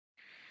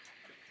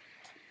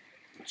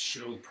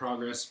show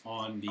progress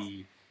on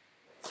the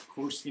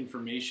course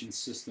information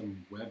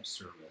system web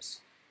service.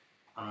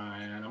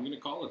 And I'm going to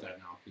call it that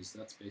now because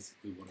that's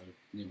basically what I've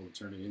been able to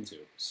turn it into.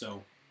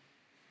 So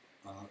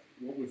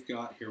what we've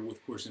got here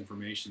with course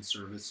information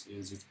service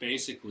is it's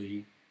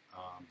basically,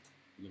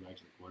 go back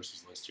to the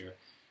courses list here,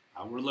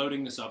 we're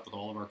loading this up with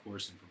all of our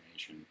course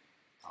information.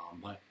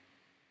 But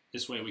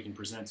this way we can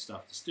present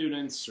stuff to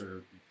students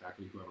or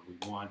faculty, whoever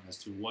we want, as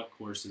to what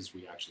courses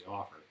we actually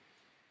offer.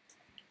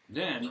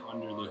 Then,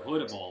 under the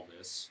hood of all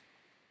this,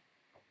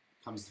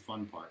 comes the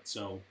fun part.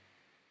 So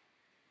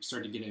we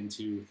start to get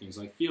into things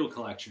like field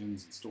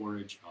collections and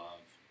storage of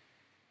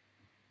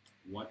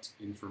what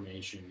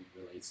information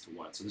relates to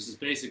what. So this is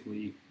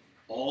basically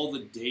all the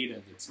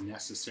data that's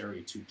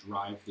necessary to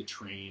drive the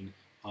train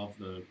of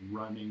the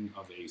running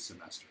of a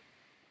semester.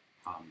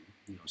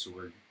 So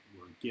we're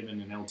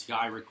given an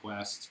LTI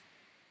request,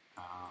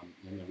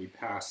 and then we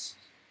pass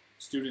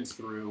students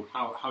through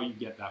how you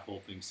get that whole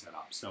thing set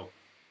up. So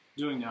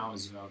doing now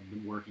is I've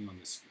been working on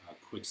this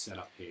quick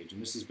setup page,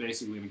 and this is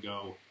basically going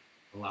to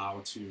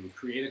allow to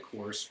create a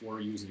course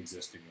or use an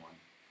existing one.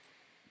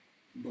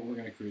 But we're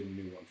going to create a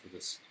new one for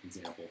this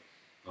example.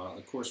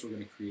 The course we're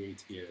going to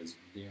create is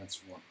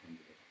Dance 100.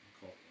 We'll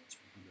call it Dance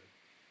 100.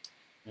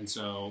 And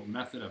so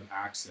method of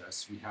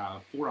access, we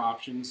have 4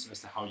 options as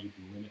to how you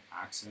can limit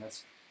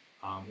access,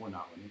 or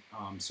not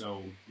limit.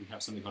 So we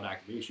have something called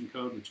activation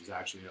code, which is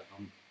actually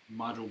a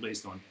module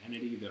based on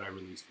Entity that I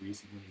released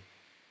recently.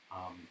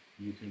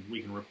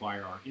 We can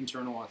require our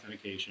internal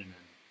authentication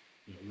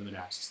and limit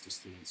access to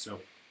students. So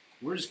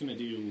we're just going to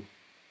do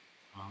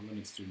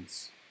limit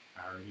students,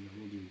 or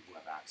we'll do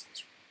web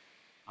access.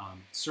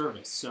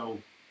 Service. So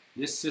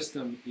this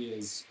system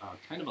is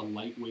kind of a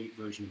lightweight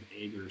version of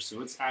Ager,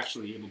 so it's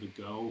actually able to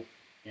go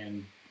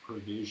and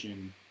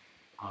provision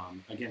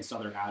against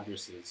other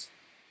addresses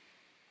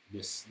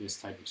this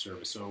type of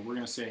service. So we're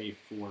going to say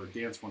for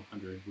Dance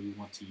 100, we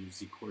want to use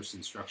the course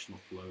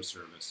instructional flow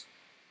service,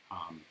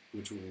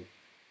 which will,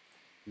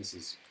 this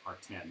is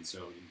R10, so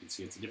you can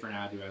see it's a different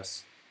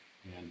address,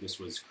 and this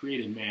was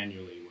created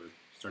manually. We're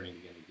starting to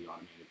get into the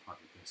automated part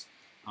of this.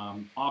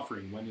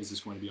 Offering, when is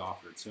this going to be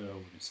offered? So we're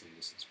going to say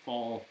this is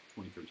fall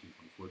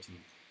 2013-2014.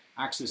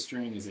 Access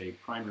string is a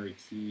primary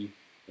key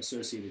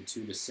associated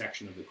to the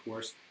section of the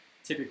course.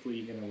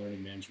 Typically in a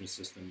learning management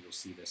system, you'll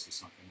see this as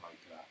something like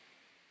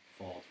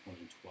fall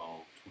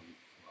 2012,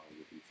 2012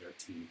 would be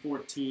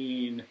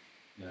 13-14.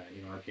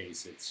 In our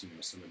case, it's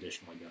some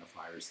additional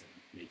identifiers that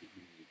make it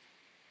unique.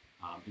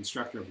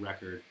 Instructor of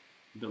record,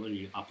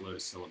 ability to upload a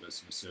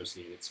syllabus and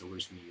associate it. So we're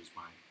just going to use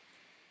my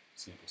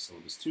sample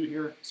syllabus 2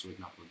 here, so we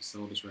can upload the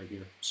syllabus right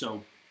here.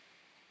 So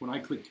when I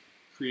click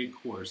create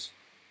course,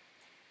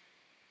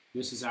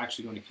 this is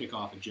actually going to kick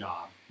off a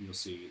job. You'll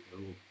see it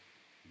will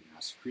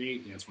ask to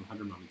create Dance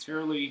 100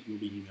 momentarily. You'll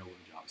be emailed when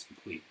the job is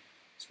complete.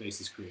 Space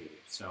is created.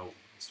 So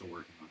it's still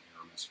working on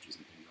error messages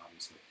and things,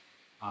 obviously.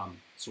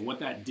 So what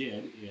that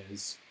did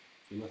is,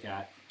 if we look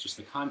at just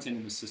the content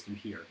in the system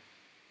here,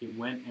 it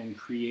went and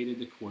created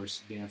the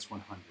course Dance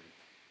 100.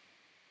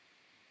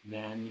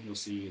 Then you'll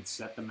see it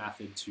set the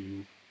method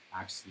to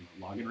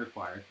login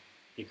required.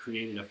 It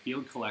created a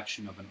field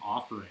collection of an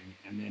offering,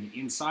 and then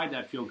inside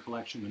that field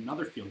collection,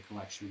 another field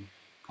collection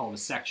called a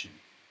section.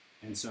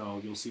 And so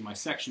you'll see my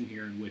section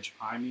here in which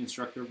I'm the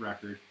instructor of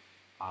record.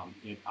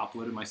 It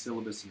uploaded my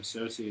syllabus and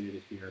associated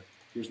it here.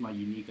 Here's my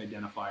unique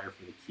identifier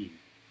for the key.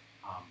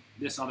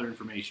 This other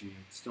information,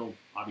 still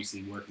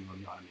obviously working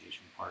on the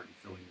automation part and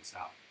filling this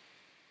out.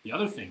 The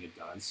other thing it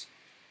does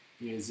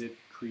is it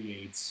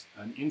creates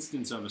an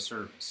instance of a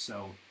service.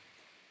 So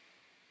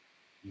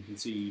you can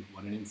see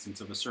what an instance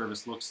of a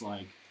service looks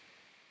like.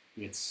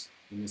 It's,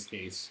 in this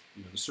case,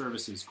 the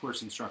service is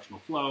course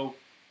instructional flow,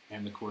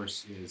 and the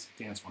course is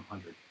Dance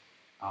 100.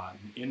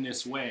 In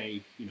this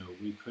way,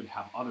 we could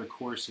have other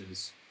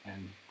courses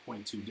and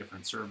point to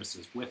different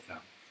services with them.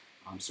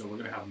 So we're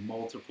going to have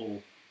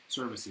multiple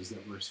services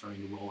that we're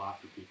starting to roll out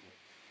for people.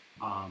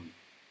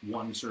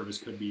 One service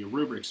could be a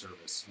rubric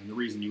service, and the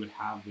reason you would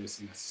have this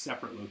in a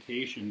separate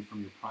location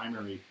from your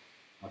primary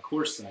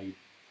course site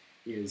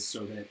is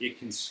so that it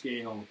can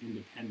scale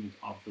independent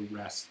of the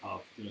rest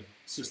of the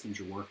systems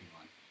you're working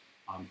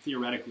on.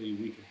 Theoretically,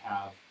 we could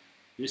have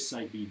this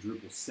site be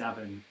Drupal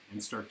 7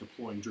 and start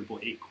deploying Drupal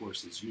 8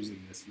 courses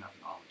using this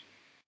methodology.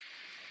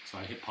 So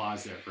I hit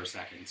pause there for a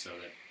second so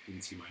that you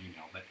didn't see my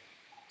email. But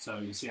so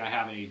you see I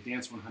have a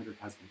Dance 100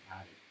 has been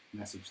added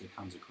message that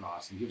comes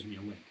across and gives me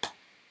a link.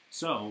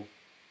 So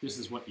this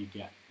is what you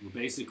get. We're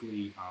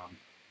basically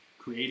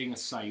creating a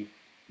site.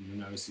 You'll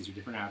notice these are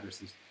different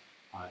addresses.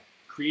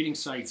 Creating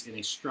sites in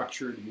a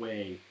structured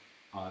way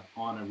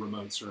on a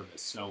remote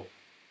service. So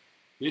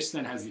this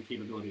then has the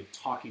capability of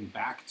talking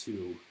back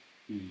to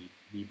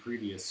the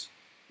previous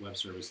web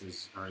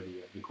services, or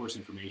the course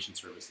information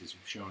services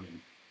we've shown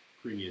in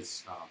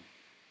previous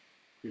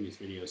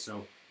videos.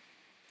 So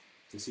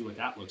to see what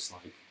that looks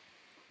like,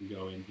 we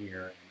go in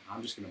here, and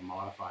I'm just going to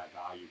modify a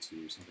value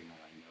to something that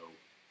I know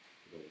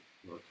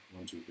will work.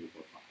 1, 2, 3,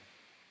 4, 5.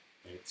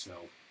 Right, so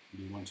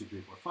do 1, 2,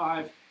 3, 4,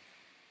 5.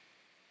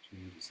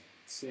 Change the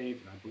settings.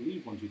 save, and I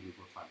believe 1, 2, 3,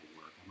 4, 5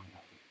 will work. I might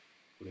have to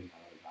put in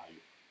that other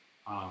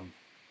value.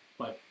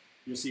 But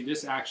you'll see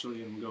this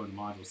actually, and we'll go into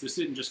modules, this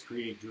didn't just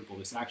create Drupal,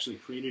 this actually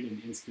created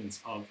an instance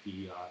of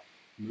the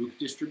MOOC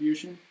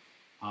distribution.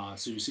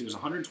 So you see there's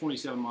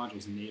 127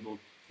 modules enabled.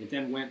 It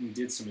then went and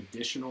did some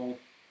additional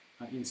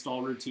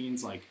install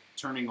routines, like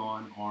turning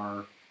on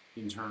our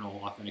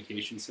internal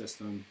authentication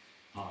system,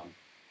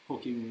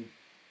 hooking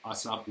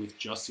us up with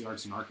just the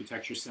arts and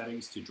architecture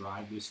settings to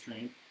drive this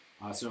train.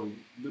 So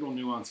little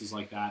nuances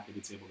like that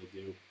it's able to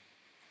do.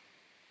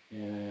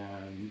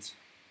 And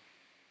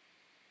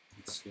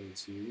let's go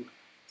to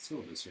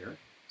syllabus here.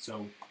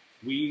 So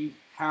we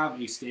have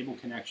a stable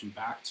connection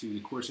back to the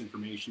course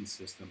information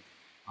system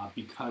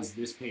because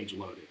this page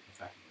loaded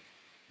effectively.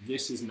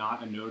 This is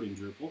not a node in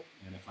Drupal,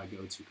 and if I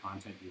go to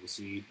content, you will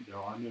see there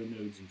are no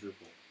nodes in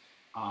Drupal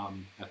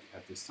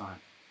at this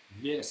time.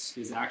 This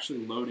is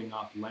actually loading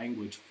up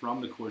language from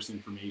the course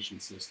information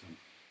system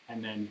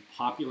and then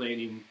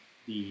populating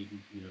the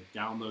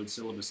download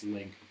syllabus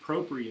link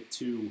appropriate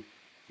to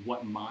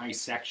what my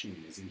section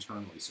is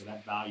internally, so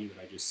that value that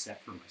I just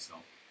set for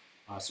myself.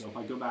 So if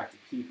I go back to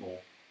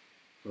people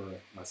for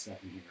a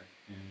second here,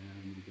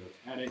 and we go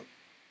to edit,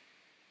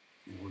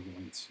 and we're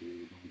going to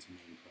go into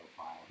main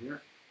profile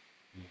here,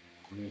 and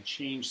we're going to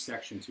change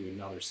section to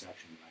another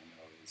section that I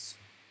know is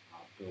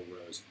Bill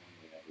Rose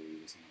only, I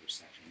believe, is another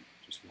section.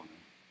 Just want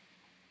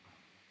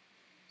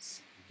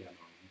to demo at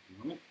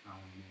the moment.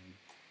 And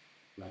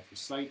go back to the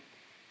site.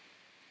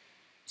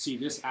 See,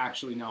 this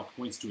actually now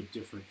points to a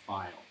different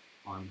file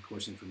on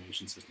course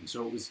information system.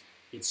 So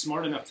it's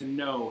smart enough to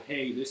know,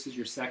 hey, this is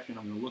your section.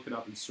 I'm going to look it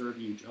up and serve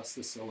you just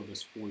the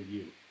syllabus for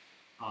you.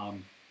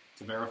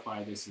 To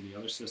verify this in the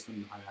other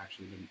system, I've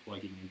actually been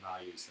plugging in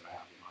values that I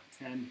have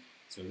in on 10.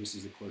 So this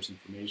is the course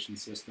information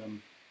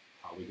system.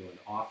 We go into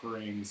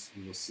offerings,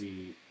 and you'll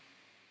see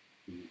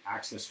the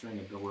access string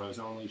of Bill Rose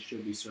only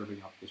should be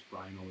serving up this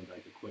Brian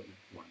Olendyke equipment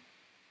form.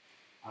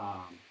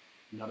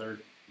 Another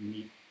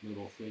neat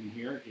little thing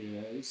here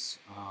is,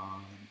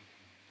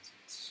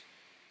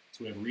 so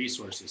we have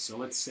resources. So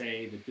let's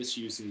say that this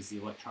uses the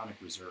electronic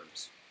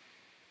reserves.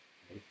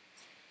 Okay?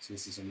 So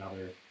this is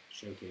another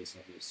showcase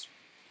of this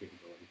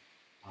capability.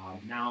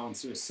 Now,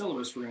 instead of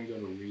syllabus, we're going to go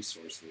to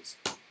resources.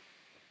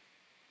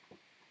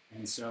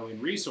 And so in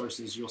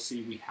resources, you'll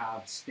see we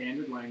have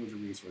standard language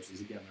of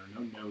resources. Again, there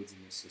are no nodes in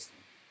this system.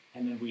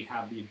 And then we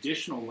have the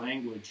additional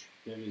language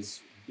that has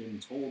been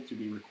told to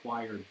be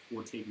required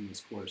for taking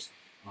this course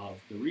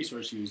of the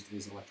resource used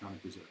is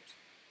electronic reserves.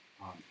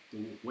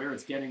 Where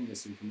it's getting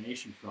this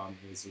information from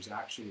is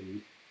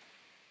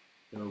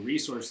there are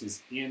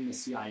resources in the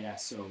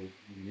CIS. So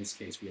in this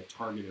case, we have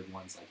targeted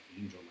ones like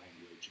Angel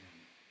language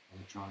and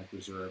electronic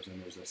reserves,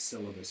 and there's a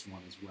syllabus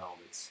one as well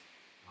that's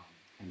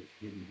kind of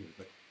hidden here.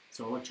 But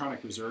so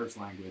electronic reserves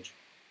language,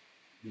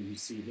 you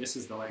see this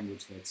is the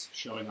language that's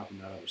showing up in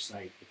that other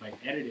site. If I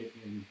edit it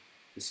in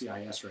the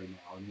CIS right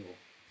now, and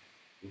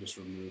we'll just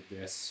remove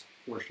this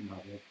portion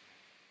of it,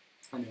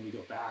 and then we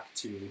go back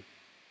to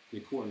the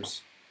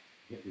course,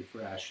 hit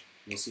refresh,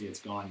 you'll see it's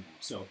gone now.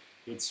 So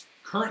it's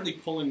currently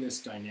pulling this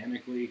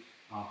dynamically.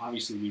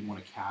 Obviously, we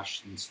want to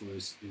cache and store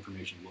this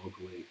information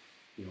locally,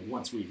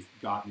 once we've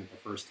gotten it the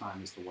first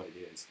time as to what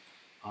it is.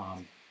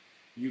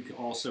 You can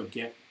also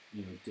get,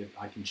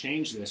 I can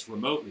change this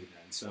remotely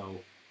then.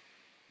 So,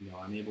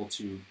 I'm able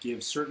to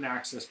give certain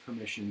access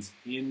permissions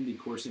in the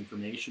course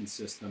information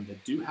system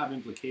that do have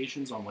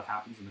implications on what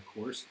happens in the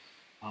course,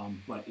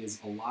 but is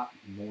a lot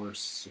more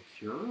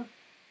secure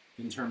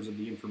in terms of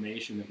the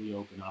information that we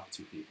open up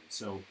to people.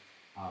 So,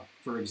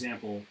 for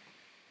example,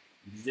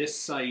 this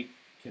site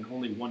can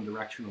only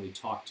one-directionally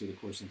talk to the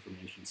course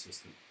information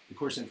system. The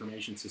course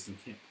information system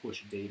can't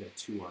push data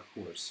to our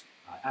course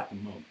at the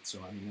moment. So,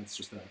 I mean, that's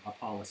just a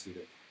policy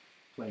that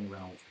we're playing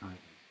around with currently.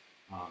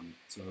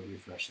 So I'll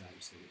refresh that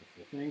just to get the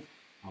full thing.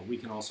 We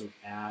can also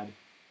add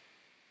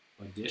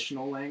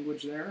additional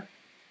language there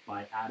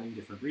by adding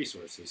different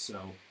resources. So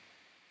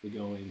if we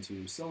go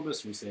into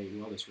syllabus and we say,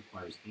 well, this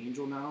requires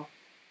Angel now,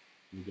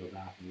 and we go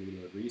back and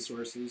reload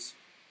resources,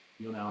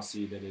 you'll now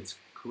see that it's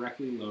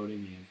correctly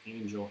loading in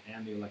Angel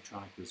and the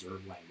electronic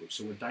reserve language.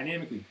 So we're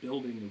dynamically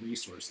building the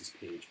resources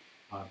page,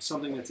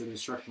 something that's an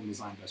instructional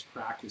design best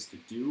practice to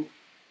do,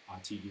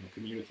 to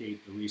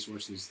communicate the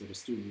resources that a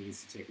student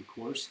needs to take a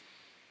course.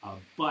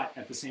 But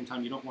at the same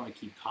time, you don't want to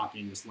keep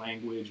copying this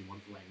language, and what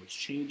if the language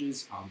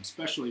changes,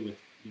 especially with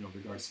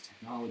regards to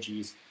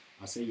technologies.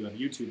 Say you have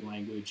YouTube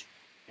language,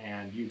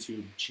 and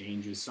YouTube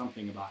changes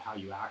something about how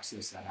you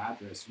access that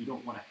address. You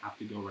don't want to have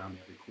to go around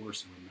every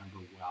course and remember,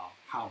 well,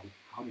 how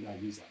did I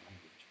use that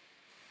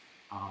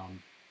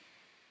language?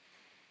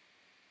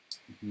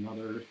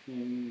 Another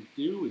thing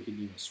to do, we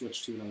could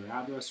switch to another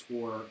address,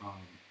 or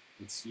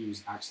let's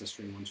use access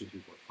string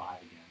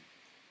 12345 again,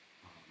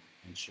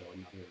 and show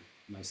another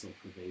nice little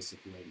pervasive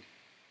link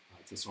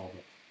to solve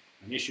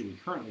an issue we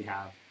currently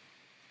have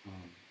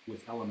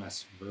with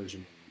LMS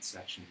versioning and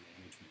section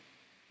management.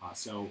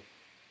 So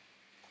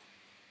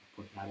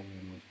put that in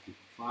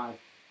 12345,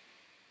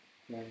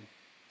 okay,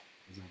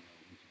 because I know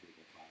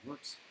 12345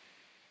 works.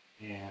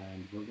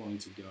 And we're going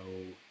to go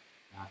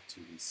back to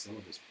the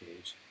syllabus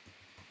page.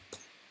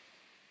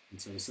 And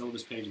so the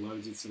syllabus page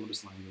loads its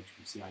syllabus language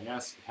from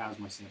CIS. It has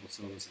my sample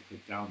syllabus. I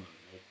click download,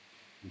 right?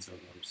 And so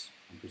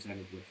I'm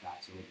presented with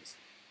that syllabus.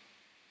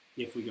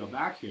 If we go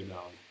back here,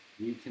 though,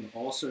 we can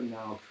also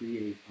now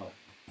create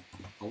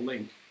a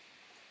link,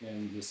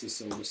 and this is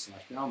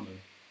syllabus/download.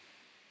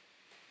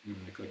 And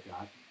then I click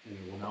that, and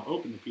it will now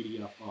open the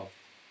PDF of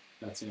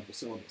that sample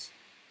syllabus.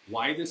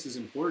 Why this is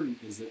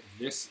important is that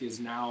this is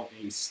now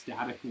a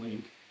static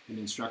link an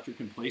instructor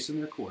can place in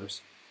their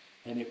course,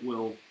 and it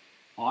will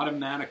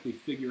automatically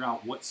figure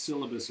out what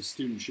syllabus a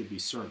student should be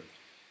served.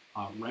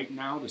 Right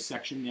now, the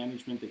section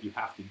management that you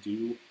have to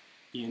do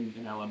in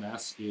an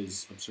LMS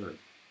is absurd,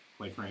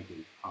 quite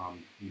frankly.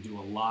 You do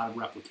a lot of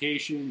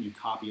replication, you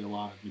copy a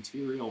lot of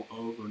material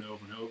over and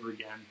over and over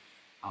again,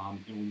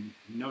 and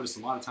we notice a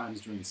lot of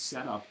times during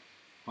setup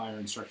by our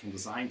instructional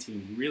design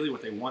team, really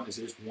what they want is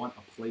they just want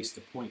a place to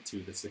point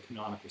to that's the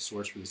canonical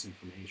source for this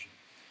information.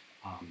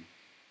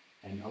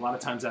 And a lot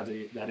of times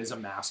that is a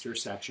master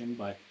section,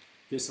 but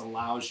this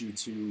allows you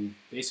to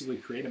basically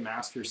create a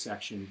master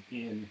section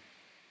in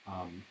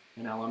an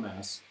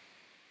LMS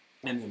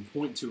and then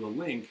point to a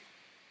link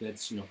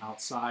that's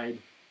outside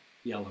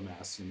the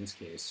LMS in this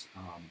case,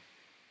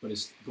 but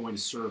is going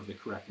to serve the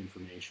correct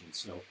information.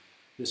 So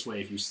this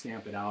way, if you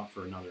stamp it out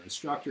for another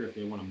instructor, if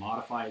they want to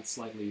modify it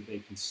slightly, they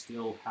can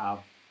still have,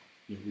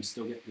 we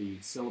still get the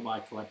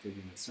syllabi collected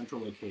in a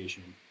central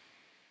location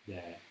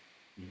that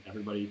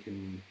everybody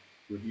can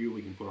review.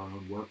 We can put our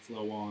own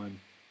workflow on.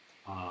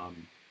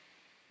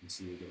 You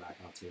see, we go back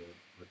out to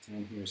our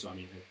 10 here. So I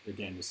mean,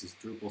 again, this is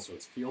Drupal, so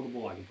it's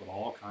fieldable. I can put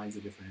all kinds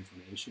of different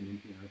information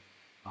in here.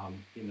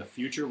 In the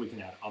future, we can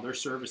add other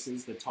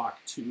services that talk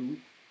to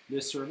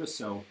this service.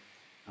 So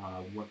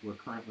what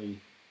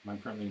I'm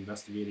currently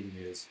investigating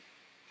is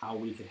how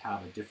we could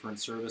have a different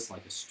service,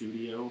 like a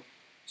studio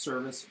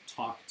service,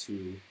 talk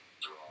to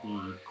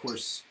the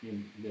course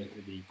in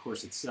the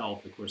course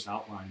itself, the course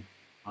outline,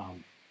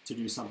 to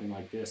do something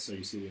like this. So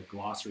you see we have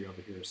glossary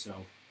over here.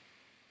 So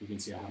you can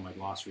see I have my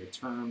glossary of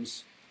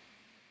terms,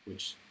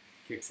 which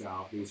kicks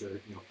out. These are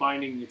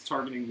it's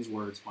targeting these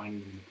words,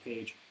 finding them in the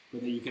page,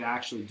 but then you can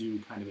actually do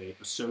kind of a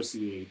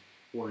associate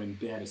or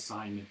embed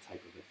assignment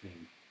type of a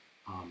thing,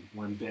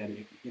 or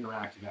embed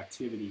interactive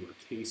activity or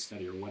case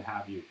study or what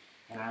have you,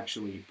 and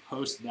actually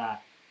post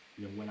that.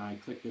 When I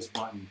click this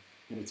button,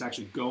 then it's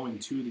actually going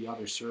to the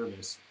other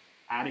service,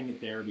 adding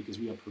it there because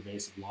we have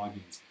pervasive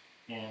logins,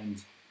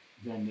 and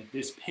then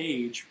this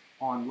page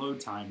on load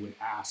time would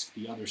ask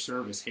the other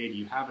service, hey, do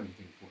you have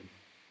anything for me?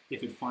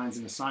 If it finds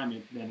an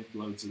assignment, then it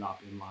loads it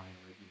up in line,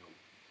 or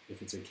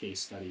if it's a case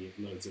study, it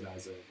loads it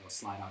as a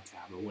slide out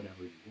tab or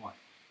whatever you want.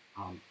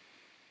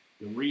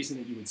 The reason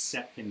that you would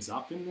set things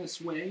up in this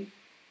way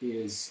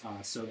is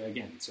so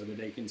that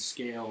they can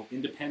scale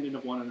independent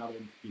of one another.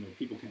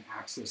 People can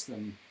access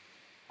them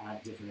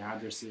at different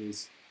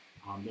addresses.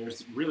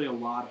 There's really a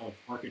lot of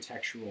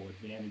architectural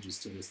advantages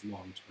to this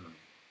long term.